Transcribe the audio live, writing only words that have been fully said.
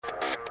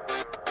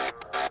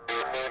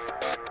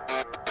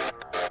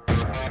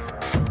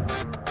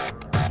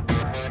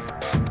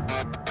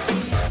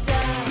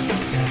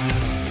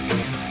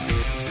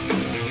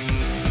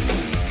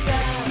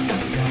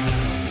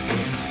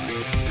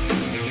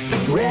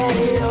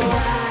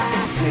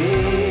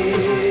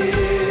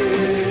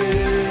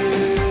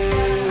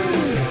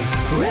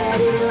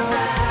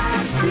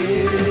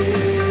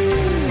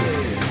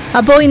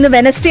അപ്പോൾ ഇന്ന്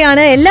വെനസ്ഡേ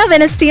ആണ്. എല്ലാ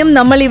വെനസ്ഡേയും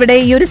നമ്മൾ ഇവിടെ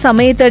ഈ ഒരു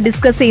സമയത്ത്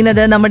ഡിസ്കസ് ചെയ്യുന്നത്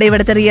നമ്മുടെ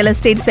ഇവിടുത്തെ റിയൽ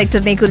എസ്റ്റേറ്റ്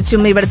സെക്ടറിനെ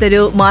കുറിച്ചും ഇവിടുത്തെ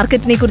ഒരു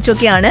മാർക്കറ്റിനെ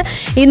കുറിച്ചൊക്കെയാണ്.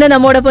 ഇന്ന്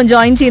നമ്മോടൊപ്പം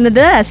ജോയിൻ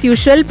ചെയ്യുന്നത് as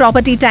usual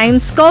property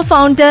times co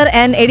founder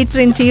and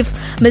editor in chief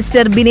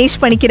mister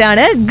Binesh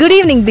പണിക്കരാണ്. Good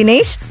evening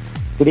Binesh.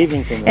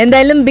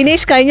 എന്തായാലും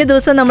ബിനേഷ്, കഴിഞ്ഞ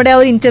ദിവസം നമ്മുടെ ആ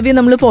ഒരു ഇന്റർവ്യൂ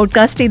നമ്മൾ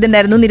പോഡ്കാസ്റ്റ്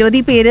ചെയ്തിട്ടുണ്ടായിരുന്നു.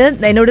 നിരവധി പേര്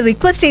എന്നോട്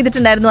റിക്വസ്റ്റ്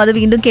ചെയ്തിട്ടുണ്ടായിരുന്നു അത്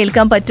വീണ്ടും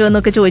കേൾക്കാൻ പറ്റുമോ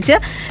എന്നൊക്കെ ചോദിച്ച്.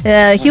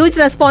 ഹ്യൂജ്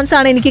റെസ്പോൺസ്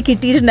ആണ് എനിക്ക്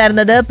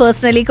കിട്ടിയിട്ടുണ്ടായിരുന്നത്.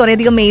 പേഴ്സണലി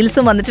കുറേയധികം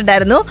മെയിൽസും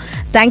വന്നിട്ടുണ്ടായിരുന്നു.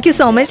 Thank you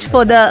so much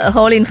for the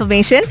whole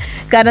information.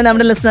 കാരണം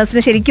നമ്മുടെ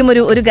ലിസണേഴ്സിന് ശരിക്കും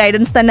ഒരു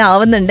ഗൈഡൻസ് തന്നെ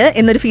ആവുന്നുണ്ട്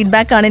എന്നൊരു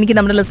ഫീഡ്ബാക്ക് ആണ് എനിക്ക്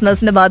നമ്മുടെ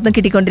ലിസണേഴ്സിന്റെ ഭാഗത്ത് നിന്ന്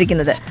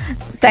കിട്ടിക്കൊണ്ടിരിക്കുന്നത്.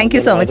 Thank you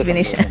so much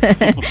Binesh.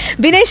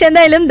 Binesh,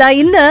 എന്തായാലും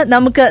ഇന്ന്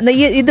നമുക്ക്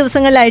ഈ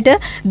ദിവസങ്ങളിലായിട്ട്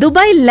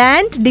ദുബായ്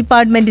ലാൻഡ്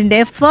ഡിപ്പാർട്ട്മെന്റിന്റെ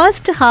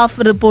ഫസ്റ്റ്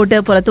ഹാഫ് റിപ്പോർട്ട്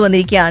പുറത്തു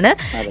വന്നിരിക്കുകയാണ്.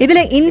 ഇതിൽ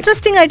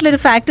ഇൻട്രസ്റ്റിംഗ് ആയിട്ടുള്ള ഒരു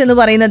ഫാക്ട് എന്ന്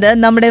പറയുന്നത്,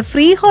 നമ്മുടെ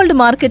ഫ്രീ ഹോൾഡ്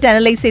മാർക്കറ്റ്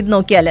അനലൈസ് ചെയ്ത്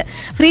നോക്കിയാൽ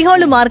ഫ്രീ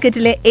ഹോൾഡ്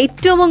മാർക്കറ്റിലെ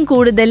ഏറ്റവും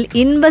കൂടുതൽ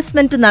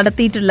ഇൻവെസ്റ്റ്മെന്റ്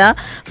നടത്തിയിട്ടുള്ള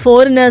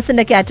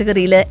ഫോറിനേഴ്സിന്റെ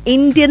കാറ്റഗറിയിൽ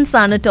ഇന്ത്യൻസ്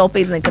ആണ് ടോപ്പ്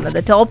ചെയ്ത് നിൽക്കുന്നത്,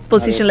 ടോപ്പ്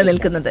പൊസിഷനിൽ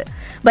നിൽക്കുന്നത്.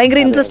 ഭയങ്കര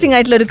ഇൻട്രസ്റ്റിംഗ്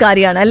ആയിട്ടുള്ള ഒരു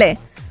കാര്യമാണ് അല്ലേ?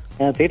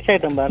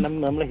 തീർച്ചയായിട്ടും. കാരണം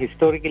നമ്മൾ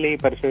ഹിസ്റ്റോറിക്കലി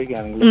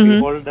പരിശോധിക്കുകയാണെങ്കിൽ ഫ്രീ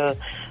ഹോൾഡ്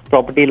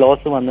പ്രോപ്പർട്ടി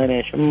ലോസ് വന്നതിന്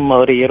ശേഷം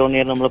ഒരു ഇയർ ഓൺ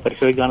ഇയർ നമ്മൾ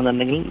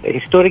പരിശോധിക്കുകയാണെന്നുണ്ടെങ്കിൽ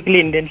ഹിസ്റ്റോറിക്കലി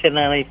ഇന്ത്യൻസ്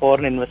എന്നാണ് ഈ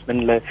ഫോറിൻ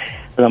ഇൻവെസ്റ്റ്മെന്റിൽ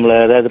നമ്മൾ,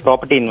 അതായത്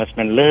പ്രോപ്പർട്ടി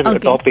ഇൻവെസ്റ്റ്മെന്റിൽ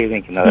ടോപ്പ് ചെയ്ത്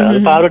നിൽക്കുന്നത്.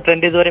 അതിപ്പോ ആ ഒരു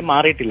ട്രെൻഡ് ഇതുവരെ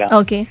മാറിയിട്ടില്ല.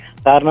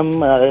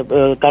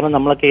 കാരണം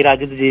നമ്മളൊക്കെ ഈ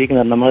രാജ്യത്ത്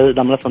ജീവിക്കുന്നത്,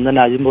 നമ്മളെ സ്വന്തം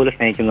രാജ്യം പോലെ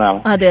സ്നേഹിക്കുന്നതാണ്.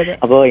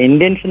 അപ്പോ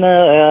ഇന്ത്യൻസിന്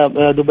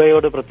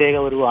ദുബായിയോട് പ്രത്യേക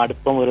ഒരു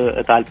അടുപ്പം, ഒരു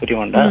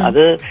താല്പര്യമുണ്ട്.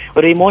 അത്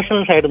ഒരു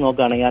ഇമോഷണൽ സൈഡ്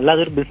നോക്കുകയാണെങ്കിൽ,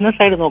 അല്ലാതെ ഒരു ബിസിനസ്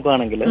സൈഡ്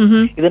നോക്കുകയാണെങ്കിൽ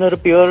ഇതിനൊരു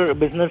പ്യുവർ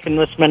ബിസിനസ്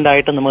ഇൻവെസ്റ്റ്മെന്റ്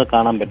ആയിട്ട് നമുക്ക്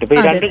കാണാൻ പറ്റും. ഇപ്പൊ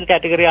ഈ രണ്ട്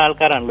കാറ്റഗറി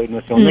ആൾക്കാരാണല്ലോ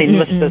ഇൻവെസ്റ്റ്. ഒന്ന്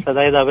ഇൻവെസ്റ്റേഴ്സ്,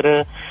 അതായത് അവര്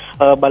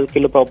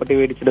ബൾക്കിൽ പ്രോപ്പർട്ടി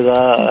മേടിച്ചിടുക,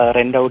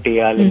 റെന്റ് ഔട്ട്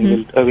ചെയ്യുക,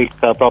 അല്ലെങ്കിൽ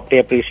പ്രോപ്പർട്ടി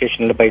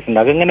അപ്രീസിയേഷനിൽ പൈസ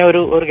ഉണ്ടാകുക, അങ്ങനെ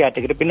ഒരു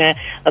കാറ്റഗറി. പിന്നെ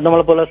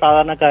നമ്മളെ പോലെ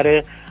സാധാരണക്കാര്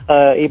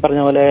ഈ പറഞ്ഞ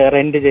പോലെ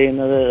റെന്റ്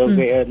ചെയ്യുന്നത്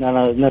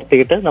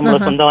നിർത്തിയിട്ട് നമ്മൾ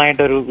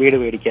സ്വന്തമായിട്ട് ഒരു വീട്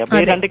മേടിക്കുക. അപ്പൊ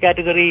ഈ രണ്ട്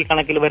കാറ്റഗറി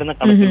കണക്കിൽ വരുന്ന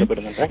കണക്കിൽ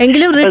പെടുന്നുണ്ട്.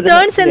 എങ്കിലും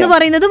റിട്ടേൺസ് എന്ന്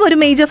പറയുന്നതും ഒരു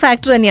മേജർ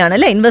ഫാക്ടർ തന്നെയാണ്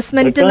അല്ലെ,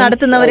 ഇൻവെസ്റ്റ്മെന്റ്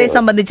നടത്തുന്നവരെ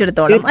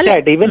സംബന്ധിച്ചിടത്തോളം.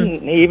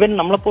 ഈവൻ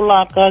നമ്മളെപ്പോലുള്ള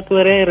ആൾക്കാർക്ക്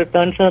വരെ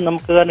റിട്ടേൺസ്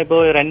നമുക്ക്, കാരണം ഇപ്പൊ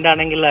റെന്റ്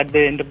ആണെങ്കിൽ at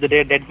the end of the day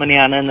dead മണി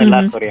ആണ് എന്ന്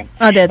എല്ലാവർക്കും അറിയാം.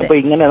 അപ്പൊ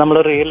ഇങ്ങനെ നമ്മൾ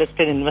റിയൽ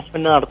എസ്റ്റേറ്റ്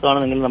ഇൻവെസ്റ്റ്മെന്റ്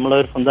നടത്തുകയാണെന്നെങ്കിൽ, നമ്മൾ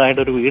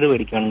സ്വന്തമായിട്ട് ഒരു വീട്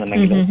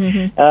മേടിക്കുകയാണെന്നുണ്ടെങ്കിൽ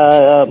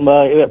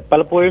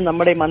പലപ്പോഴും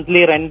നമ്മുടെ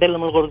മന്ത്ലി റെന്റൽ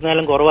നമ്മൾ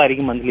കൊടുക്കുന്നതിലും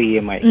കുറവായിരിക്കും മന്ത്ലി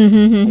EMI.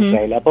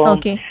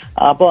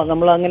 അപ്പൊ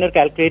നമ്മൾ അങ്ങനെ ഒരു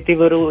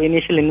കാൽക്കുലേറ്റീവ് ഒരു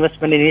ഇനീഷ്യൽ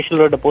ഇൻവെസ്റ്റ്മെന്റ്, ഇനീഷ്യൽ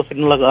ഒരു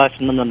ഡെപ്പോസിറ്റിനുള്ള കാശ്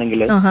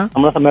ഉണ്ടെന്നുണ്ടെങ്കിൽ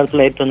നമ്മളെ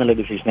സമയത്തുള്ള ഏറ്റവും നല്ല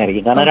ഡിസിഷൻ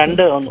ആയിരിക്കും.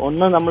 കാരണം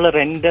ഒന്ന് നമ്മൾ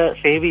റെന്റ്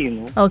സേവ്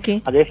ചെയ്യുന്നു,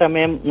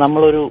 അതേസമയം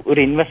നമ്മളൊരു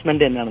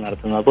ഇൻവെസ്റ്റ്മെന്റ് തന്നെയാണ്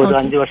നടത്തുന്നത്. അപ്പൊ ഒരു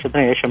 5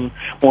 വർഷത്തിന് ശേഷം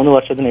 3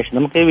 വർഷത്തിന് ശേഷം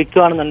നമുക്ക്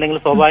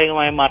വിൽക്കുകയാണെന്നുണ്ടെങ്കിൽ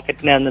സ്വാഭാവികമായ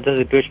മാർക്കറ്റിന്റെ അന്നത്തെ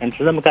സിറ്റുവേഷൻ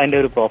അനുസരിച്ച് നമുക്ക് അതിന്റെ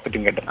ഒരു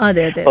പ്രോഫിറ്റും കിട്ടും.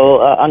 അപ്പോ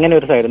അങ്ങനെ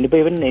ഒരു സൈഡ് ഉണ്ട്.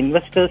 ഇപ്പൊ ഇവൻ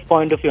ഇൻവെസ്റ്റേഴ്സ്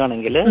പോയിന്റ് ഓഫ് വ്യൂ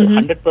ആണെങ്കിൽ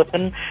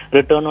 100%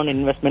 റിട്ടേൺ ഓൺ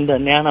ഇൻവെസ്റ്റ്മെന്റ്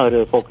തന്നെയാണ് അവർ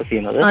ഫോക്കസ്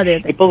ചെയ്യുന്നത്.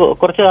 ഇപ്പൊ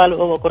കുറച്ചു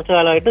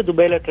കാലമായിട്ട്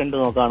ദുബായിലെ ട്രെൻഡ്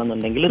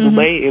നോക്കുകയാണെന്നുണ്ടെങ്കിൽ,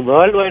 ദുബായ്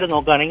വേൾഡ് വൈഡ്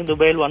നോക്കുകയാണെങ്കിൽ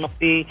ദുബായിൽ one of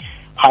the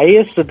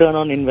highest return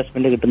on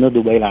investment കിട്ടുന്നത്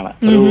ദുബായിലാണ്.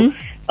 ഒരു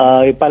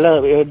പല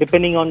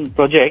ഡിപ്പെൻഡിങ് ഓൺ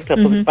പ്രൊജക്ട്,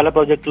 അപ്പൊ പല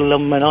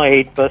പ്രൊജക്ടുകളിലും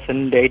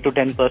 8% 8 to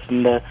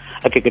 10%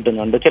 ഒക്കെ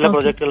കിട്ടുന്നുണ്ട്. ചില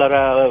പ്രൊജക്ടുകൾ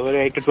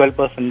 8 to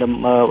 12%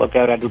 ഒക്കെ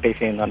അവർ അഡ്വർടൈസ്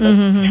ചെയ്യുന്നുണ്ട്.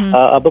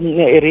 അപ്പം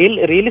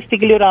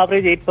റിയലിസ്റ്റിക്കലി ഒരു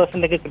ആവറേജ്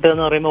 8% ഒക്കെ കിട്ടുക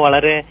എന്ന് പറയുമ്പോൾ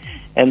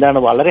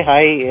വളരെ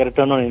ഹൈ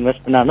റിട്ടേൺ ഓൺ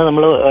ഇൻവെസ്റ്റ്മെന്റ് ആണ്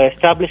നമ്മൾ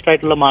എസ്റ്റാബ്ലിഷ്ഡ്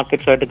ആയിട്ടുള്ള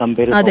മാർക്കറ്റ്സ് ആയിട്ട്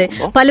കമ്പയർ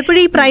ചെയ്യുമ്പോൾ.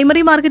 പലപ്പോഴും ഈ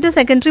പ്രൈമറി മാർക്കറ്റ്,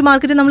 സെക്കൻഡറി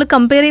മാർക്കറ്റ് നമ്മൾ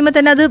കമ്പയർ ചെയ്യുമ്പോൾ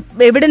തന്നെ അത്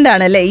എവിഡന്റ്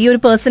ആണ് അല്ലെ, ഈ ഒരു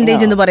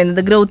പെർസെന്റേജ് എന്ന്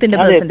പറയുന്നത്, ഗ്രോത്തിന്റെ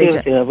പെർസെന്റേജ്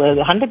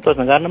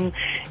 100%. കാരണം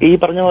ഈ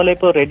പറഞ്ഞ പോലെ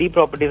ഇപ്പൊ റെഡി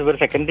പ്രോപ്പർട്ടീസ്, ഒരു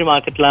സെക്കൻഡറി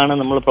മാർക്കറ്റിലാണ്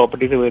നമ്മൾ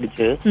പ്രോപ്പർട്ടീസ്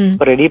മേടിച്ച്,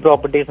 ഇപ്പൊ റെഡി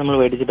പ്രോപ്പർട്ടീസ് നമ്മൾ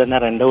മേടിച്ചിട്ട് തന്നെ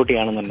റെന്റ് ഔട്ട്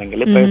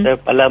ചെയ്യുകയാണെന്നുണ്ടെങ്കിൽ ഇപ്പോഴത്തെ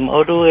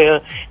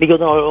എനിക്ക്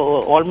തോന്നുന്നു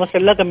ഓൾമോസ്റ്റ്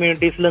എല്ലാ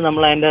കമ്മ്യൂണിറ്റീസിലും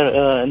നമ്മൾ അതിന്റെ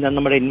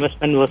നമ്മുടെ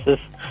ഇൻവെസ്റ്റ്മെന്റ്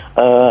വേഴ്സസ്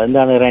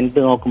റെന്റ്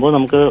നോക്കുമ്പോൾ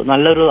നമുക്ക്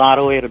നല്ലൊരു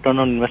ROI, റിട്ടേൺ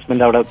ഓൺ ഇൻവെസ്റ്റ്മെന്റ്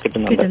അവിടെ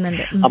കിട്ടുന്നുണ്ട്.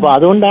 അപ്പൊ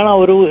അതുകൊണ്ടാണ്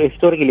ഒരു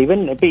ഹിസ്റ്റോറിക്കലി ഇവൻ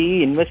ഇപ്പൊ ഈ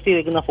ഇൻവെസ്റ്റ്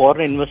ചെയ്തിരിക്കുന്ന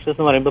ഫോറിൻ ഇൻവെസ്റ്റേഴ്സ്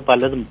എന്ന് പറയുമ്പോൾ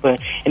പലതും, ഇപ്പൊ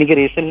എനിക്ക്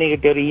റീസെന്റ്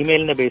കിട്ടിയ ഒരു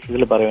ഇമെയിലിന്റെ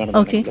ബേസിസിൽ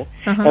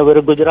പറയുകയാണെന്നുണ്ടെങ്കിൽ,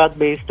 ഒരു ഗുജറാത്ത്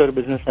ബേസ്ഡ് ഒരു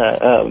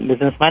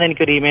ബിസിനസ്മാൻ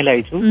എനിക്കൊരു ഇമെയിൽ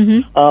അയച്ചു.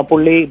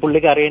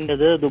 പുള്ളിക്ക്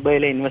അറിയേണ്ടത്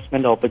ദുബായിലെ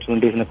ഇൻവെസ്റ്റ്മെന്റ്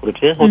ഓപ്പർച്യൂണിറ്റീസിനെ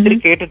കുറിച്ച് ഒത്തിരി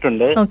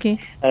കേട്ടിട്ടുണ്ട്.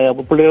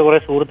 പുള്ളിയുടെ കുറെ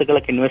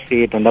സുഹൃത്തുക്കളൊക്കെ ഇൻവെസ്റ്റ്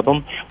ചെയ്തിട്ടുണ്ട്. അപ്പം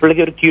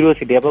പുള്ളിക്ക് ഒരു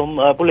ക്യൂരിയോസിറ്റി. അപ്പം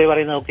പുള്ളി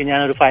പറയുന്നത്, ഓക്കെ, ഞാൻ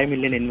ഒരു 5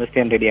 million ഇൻവെസ്റ്റ്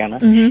ചെയ്യാൻ റെഡിയാണ്,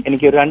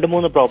 എനിക്ക് ഒരു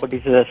 2-3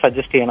 പ്രോപ്പർട്ടീസ്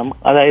സജസ്റ്റ് ചെയ്യണം,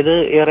 അതായത്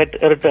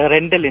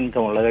റെന്റൽ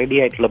ഇൻകം ഉള്ള റെഡി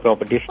ആയിട്ടുള്ള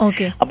പ്രോപ്പർട്ടീസ്.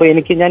 അപ്പൊ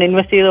ഞാൻ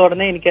ഇൻവെസ്റ്റ് ചെയ്ത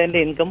ഉടനെ എനിക്ക്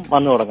അതിന്റെ ഇൻകം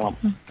വന്നു തുടങ്ങണം.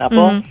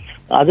 അപ്പോ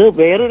അത്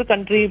വേറൊരു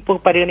കൺട്രി ഇപ്പൊ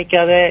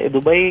പരിഗണിക്കാതെ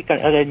ദുബായ്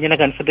ഇങ്ങനെ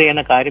കൺസിഡർ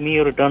ചെയ്യുന്ന കാര്യം ഈ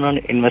റിട്ടേൺ ഓൺ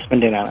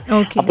ഇൻവെസ്റ്റ്മെന്റിനാണ്.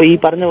 അപ്പൊ ഈ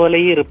പറഞ്ഞ പോലെ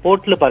ഈ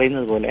റിപ്പോർട്ടിൽ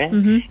പറയുന്നത് പോലെ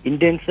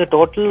ഇന്ത്യൻസ്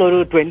ടോട്ടൽ ഒരു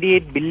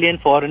 28 ബില്യൺ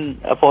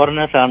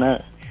ഫോറിനേഴ്സ് ആണ്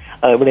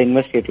ഇവിടെ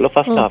ഇൻവെസ്റ്റ് ചെയ്തിട്ടുള്ളത്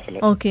ഫസ്റ്റ് ഹാഫിൽ.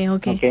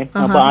 ഓക്കെ,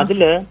 അപ്പൊ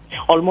അതില്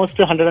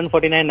almost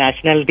 149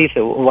 nationalities,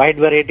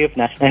 wide variety of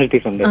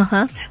nationalities ഉണ്ട്.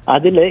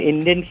 അതില്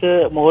ഇന്ത്യൻസ്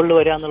മുകളിൽ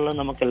വരാന്നുള്ളത്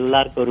നമുക്ക്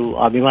എല്ലാവർക്കും ഒരു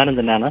അഭിമാനം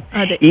തന്നെയാണ്.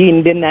 ഈ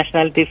ഇന്ത്യൻ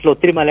നാഷണാലിറ്റീസിൽ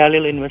ഒത്തിരി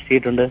മലയാളികൾ ഇൻവെസ്റ്റ്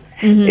ചെയ്തിട്ടുണ്ട്.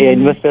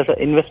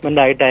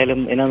 ഇൻവെസ്റ്റ്മെന്റ് ആയിട്ടായാലും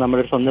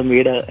നമ്മുടെ സ്വന്തം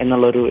വീട്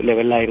എന്നുള്ള ഒരു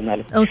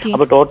ലെവലിലായിരുന്നാലും.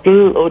 അപ്പൊ ടോട്ടൽ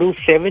ഒരു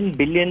 7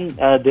 ബില്യൺ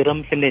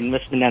ദിറംസിന്റെ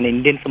ഇൻവെസ്റ്റ്മെന്റ് ആണ്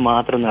ഇന്ത്യൻസ്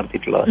മാത്രം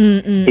നടത്തിയിട്ടുള്ളത്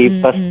ഈ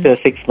ഫസ്റ്റ്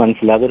 6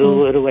 മന്ത്സിൽ.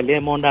 അതൊരു വലിയ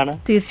എമൗണ്ട് ആണ്.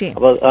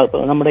 അപ്പൊ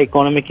നമ്മുടെ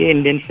ഇക്കോണമിക്ക്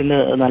ഇന്ത്യൻസിന്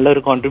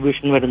നല്ലൊരു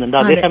കോൺട്രിബ്യൂഷൻ വരുന്നുണ്ട്.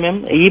 അതേസമയം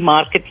ഈ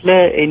മാർക്കറ്റില്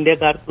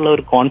ഇന്ത്യക്കാർക്കുള്ള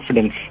ഒരു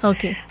കോൺഫിഡൻസ്,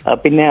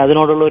 പിന്നെ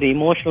അതിനോടുള്ള ഒരു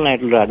ഇമോഷണൽ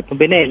ആയിട്ടുള്ള അടുപ്പം,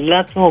 പിന്നെ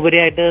എല്ലാത്തിനും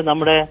ഉപരിയായിട്ട്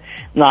നമ്മുടെ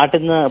നാട്ടിൽ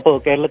നിന്ന് ഇപ്പൊ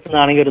കേരളത്തിൽ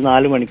നിന്നാണെങ്കിൽ ഒരു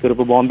 4 മണിക്കൂർ,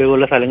 ഇപ്പൊ ബോംബെ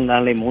പോലുള്ള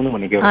സ്ഥലങ്ങളിലാണെങ്കിൽ 3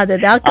 മണിക്കൂർ.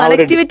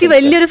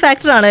 വലിയൊരു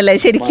ഫാക്ടർ ആണല്ലേ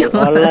ശരിക്കും?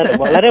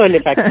 വളരെ വലിയ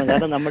ഫാക്ടറാണ്.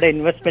 കാരണം നമ്മുടെ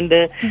ഇൻവെസ്റ്റ്മെന്റ്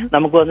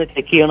നമുക്ക് വന്ന്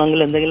ചെക്ക് ചെയ്യണമെങ്കിൽ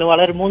എന്തെങ്കിലും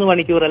വളരെ 3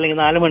 മണിക്കൂർ അല്ലെങ്കിൽ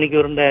 4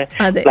 മണിക്കൂറിന്റെ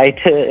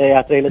ഫ്ലൈറ്റ്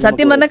യാത്രയിൽ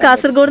സത്യം പറഞ്ഞാൽ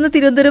കാസർഗോഡ് നിന്ന്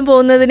തിരുവനന്തപുരം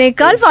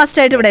പോകുന്നതിനേക്കാൾ ഫാസ്റ്റ്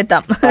ആയിട്ട് ഇവിടെ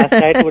എത്താൻ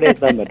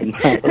പറ്റും.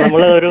 അപ്പൊ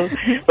നമ്മള് ഒരു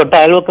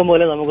തൊട്ടയൽവക്കം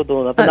പോലെ നമുക്ക്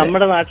തോന്നും. അപ്പൊ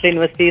നമ്മുടെ നാട്ടിൽ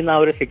ഇൻവെസ്റ്റ് ചെയ്യുന്ന ആ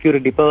ഒരു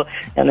സെക്യൂരിറ്റി, ഇപ്പൊ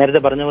ഞാൻ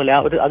നേരത്തെ പറഞ്ഞ പോലെ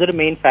അതൊരു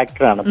മെയിൻ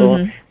ഫാക്ടറാണ്. അപ്പൊ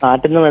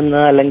നാട്ടിൽ നിന്ന്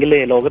വന്ന് അല്ലെങ്കിൽ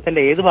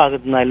ലോകത്തിന്റെ ഏത്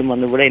ഭാഗത്തു നിന്നാലും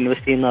വന്ന് ഇവിടെ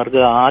ഇൻവെസ്റ്റ്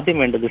ചെയ്യുന്നവർക്ക് ആദ്യം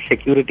വേണ്ടത്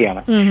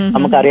സെക്യൂരിറ്റിയാണ്.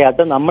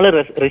 നമുക്കറിയാത്ത, നമ്മൾ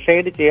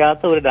റിസൈഡ്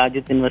ചെയ്യാത്ത ഒരു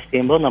രാജ്യത്ത് ഇൻവെസ്റ്റ്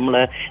ചെയ്യുമ്പോൾ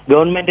നമ്മള്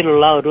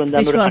ഗവൺമെന്റിലുള്ള ഒരു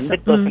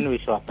 100%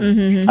 വിശ്വാസം,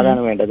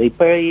 അതാണ് വേണ്ടത്.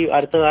 ഇപ്പൊ ഈ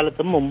അടുത്ത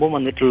കാലത്തും മുമ്പും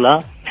വന്നിട്ടുള്ള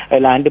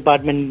ലാൻഡ്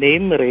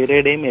ഡിപ്പാർട്ട്മെന്റിന്റെയും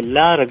റെയിൽവേയുടെയും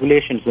എല്ലാ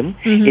റെഗുലേഷൻസും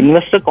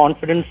ഇൻവെസ്റ്റർ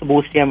കോൺഫിഡൻസ്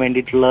ബൂസ്റ്റ് ചെയ്യാൻ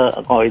വേണ്ടിയിട്ടുള്ള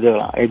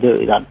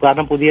ഇതാണ്.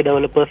 കാരണം പുതിയ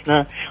ഡെവലപ്പേഴ്സിന്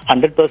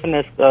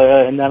 100%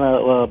 എന്താണ്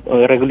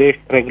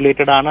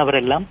റെഗുലേറ്റഡ് ആണ്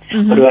അവരെല്ലാം.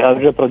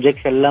 അവരുടെ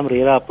പ്രൊജക്ട്സ് എല്ലാം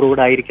റിയൽ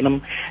അപ്രൂവ്ഡ് ആയിരിക്കണം.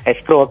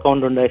 എസ്ക്രോ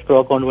അക്കൗണ്ട് ഉണ്ട്. എസ്ക്രോ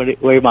അക്കൗണ്ട്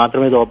വഴി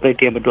മാത്രമേ ഇത് ഓപ്പറേറ്റ്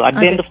ചെയ്യാൻ പറ്റൂ. At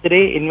the end of the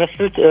day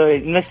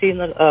invest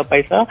ചെയ്യുന്ന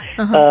പൈസ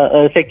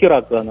സെക്യൂർ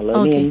ആക്കുക എന്നുള്ളത്.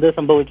 ഇനി എന്ത്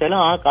സംഭവിച്ചാലും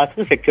ആ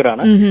കാശ് സെക്യൂർ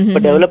ആണ്.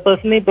 ഇപ്പൊ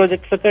ഡെവലപ്പേഴ്സിന് ഈ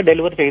പ്രൊജക്ട്സ് ഒക്കെ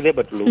ഡെലിവർ ചെയ്തേ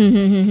പറ്റുള്ളൂ.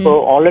 ഇപ്പൊ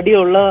ഓൾറെഡി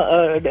ഉള്ള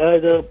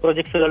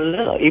പ്രൊജക്ട്സുകളിൽ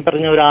ഈ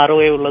പറഞ്ഞ ഒരു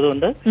ROA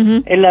ഉള്ളതുകൊണ്ട്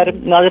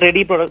എല്ലാവരും അത്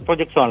റെഡി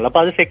പ്രൊജക്ട്സ് ആണല്ലോ. അപ്പൊ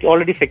അത്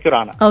ഓൾറെഡി സെക്യൂർ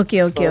ആണ്.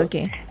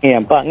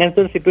 അപ്പൊ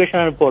അങ്ങനത്തെ ഒരു സിറ്റുവേഷൻ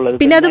ആണ് ഇപ്പോൾ ഉള്ളത്.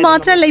 പിന്നെ അത്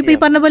മാത്രമല്ല, ഇപ്പൊ ഈ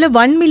പറഞ്ഞ പോലെ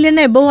 1 മില്യൺ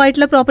എബോവ്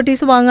ആയിട്ടുള്ള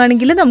പ്രോപ്പർട്ടീസ്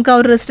വാങ്ങുകയാണെങ്കിൽ നമുക്ക് ആ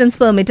ഒരു റെസിഡൻസ്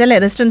പെർമിറ്റ് അല്ലെ,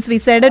 റെസിഡൻസ്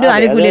വിസയുടെ ഒരു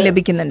ആനുകൂല്യം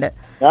ലഭിക്കുന്നുണ്ട്.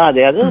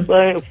 അതെ, അത്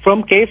ഫ്രം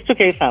കേസ് ടു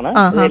കേസ് ആണ്.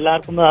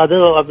 എല്ലാവർക്കും അത്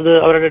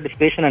അവരുടെ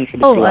ഡിസ്ക്രിപ്ഷൻ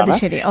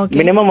അനുസരിച്ച്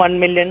മിനിമം 1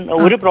 മില്യൺ,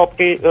 ഒരു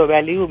പ്രോപ്പർട്ടി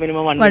വാല്യൂ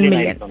മിനിമം 1 മില്യൺ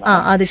ആയിരിക്കും.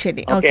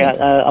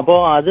 അപ്പോ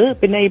അത്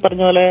പിന്നെ ഈ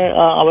പറഞ്ഞ പോലെ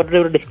അവരുടെ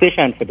ഒരു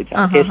ഡിസ്ക്രിപ്ഷൻ അനുസരിച്ച്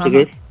കേസ് ടു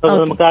കേസ്.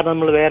 നമുക്ക് കാരണം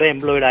നമ്മൾ വേറെ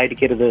എംപ്ലോയിഡ്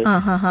ആയിരിക്കരുത്,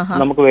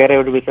 നമുക്ക് വേറെ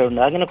ഒരു വിസ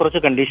ഉണ്ട്, അങ്ങനെ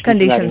കുറച്ച്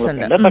കണ്ടീഷൻസ്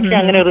ഉണ്ട്. പക്ഷെ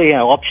അങ്ങനെ ഒരു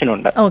ഓപ്ഷൻ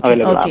ഉണ്ട്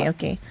അവൈലബിൾ ആണ്.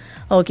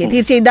 ഓക്കെ,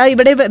 തീർച്ചയായും. ഇതാ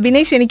ഇവിടെ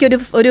ബിനേഷ്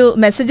എനിക്കൊരു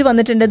മെസ്സേജ്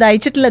വന്നിട്ടുണ്ട്. ഇത്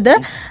അയച്ചിട്ടുള്ളത്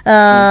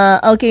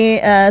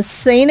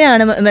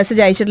സൈനയാണ്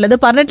മെസ്സേജ് അയച്ചിട്ടുള്ളത്.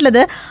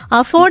 പറഞ്ഞിട്ടുള്ളത്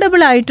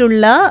അഫോർഡബിൾ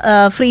ആയിട്ടുള്ള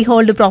ഫ്രീ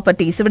ഹോൾഡ്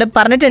പ്രോപ്പർട്ടീസ് ഇവിടെ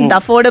പറഞ്ഞിട്ടുണ്ട്.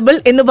 അഫോർഡബിൾ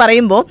എന്ന്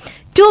പറയുമ്പോൾ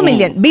 2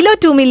 മില്യൺ, ബിലോ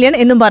 2 മില്യൺ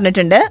എന്നും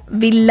പറഞ്ഞിട്ടുണ്ട്.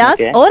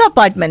 Villas or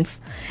apartments.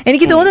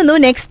 എനിക്ക് തോന്നുന്നു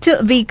നെക്സ്റ്റ്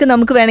വീക്ക്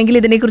നമുക്ക് വേണമെങ്കിൽ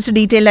ഇതിനെ കുറിച്ച്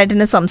ഡീറ്റെയിൽ ആയിട്ട്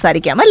തന്നെ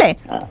സംസാരിക്കാം അല്ലേ?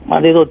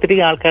 അതായത് ഒത്തിരി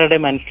ആൾക്കാരുടെ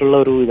മനസ്സിലുള്ള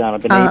ഒരു ഇതാണ്.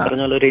 പിന്നെ ഈ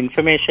പറഞ്ഞ ഒരു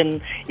ഇൻഫർമേഷൻ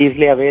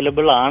ഈസിലി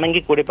അവൈലബിൾ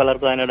ആണെങ്കിൽ കൂടി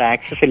പലർക്കും അതിനോട്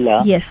ആക്സസ് ഇല്ല,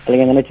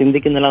 അല്ലെങ്കിൽ അങ്ങനെ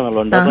ചിന്തിക്കുന്നില്ല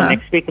എന്നുള്ളത്. അപ്പൊ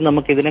നെക്സ്റ്റ് വീക്ക്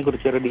നമുക്ക് ഇതിനെ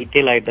കുറിച്ച് ഒരു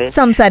ഡീറ്റെയിൽ ആയിട്ട്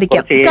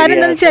സംസാരിക്കാം. കാരണം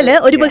എന്താണെന്ന് വെച്ചാൽ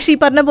ഒരുപക്ഷെ ഈ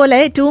പറഞ്ഞ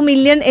പോലെ 2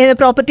 മില്യൺ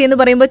പ്രോപ്പർട്ടി എന്ന്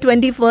പറയുമ്പോൾ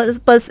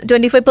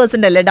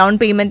 25% അല്ലേ ഡൗൺ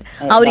പേയ്മെന്റ്,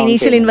 ആ ഒരു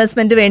ഇനീഷ്യൽ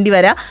ഇൻവെസ്റ്റ്മെന്റ് വേണ്ടി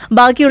വരാം.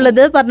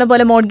 ബാക്കിയുള്ളത് പറഞ്ഞ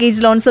പോലെ മോർഗേജ്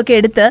ലോൺസ് ഒക്കെ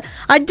എടുത്ത്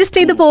അഡ്ജസ്റ്റ്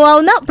ചെയ്ത്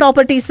പോവാവുന്ന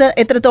പ്രോപ്പർട്ടീസ്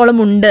എത്രത്തോളം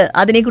ഉണ്ട്,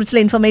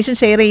 അതിനെക്കുറിച്ചുള്ള ഇൻഫർമേഷൻ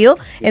ഷെയർ ചെയ്യോ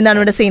എന്നാണ്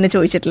ഇവിടെ സീന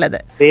ചോദിച്ചിട്ടുള്ളത്.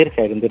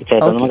 തീർച്ചയായും.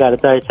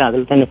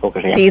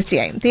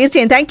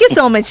 Thank you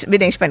so much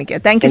Binesh Panicker.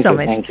 Thank you so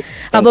much.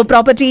 അപ്പോൾ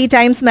പ്രോപ്പർട്ടി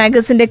ടൈംസ്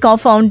മാഗസിന്റെ co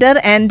founder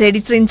and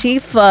editor in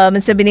chief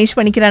mister Binesh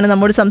പണിക്കറാണ്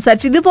നമ്മോട്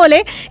സംസാരിച്ചത്. ഇതുപോലെ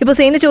ഇപ്പോൾ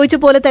സീന ചോദിച്ച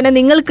പോലെ തന്നെ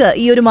നിങ്ങൾക്ക്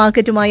ഈ ഒരു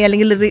മാർക്കറ്റുമായി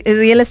അല്ലെങ്കിൽ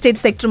റിയൽ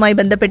എസ്റ്റേറ്റ് സെക്ടറുമായി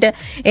ബന്ധപ്പെട്ട്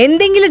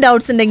എന്തെങ്കിലും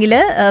ഡൗട്ട്സ് ഉണ്ടെങ്കിൽ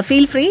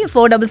ഫീൽ ഫ്രീ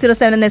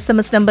 4007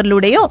 SMS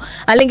നമ്പറിലൂടെയോ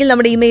അല്ലെങ്കിൽ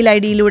നമ്മുടെ ഇമെയിൽ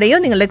ID-യിലൂടെയോ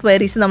നിങ്ങളുടെ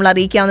ക്വയറീസ് നമ്മൾ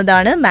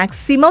അറിയിക്കാവുന്നതാണ്.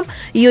 മാക്സിമം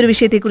ഈ ഒരു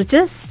വിഷയത്തെക്കുറിച്ച്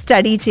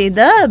സ്റ്റഡി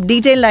ചെയ്ത്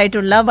ഡീറ്റെയിൽഡ്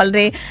ആയിട്ടുള്ള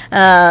വളരെ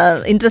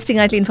ഇൻട്രസ്റ്റിംഗ്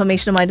ആയിട്ടുള്ള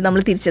ഇൻഫർമേഷനുമായിട്ട്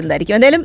നമ്മൾ തിരിച്ചെന്തായിരിക്കും. എന്തായാലും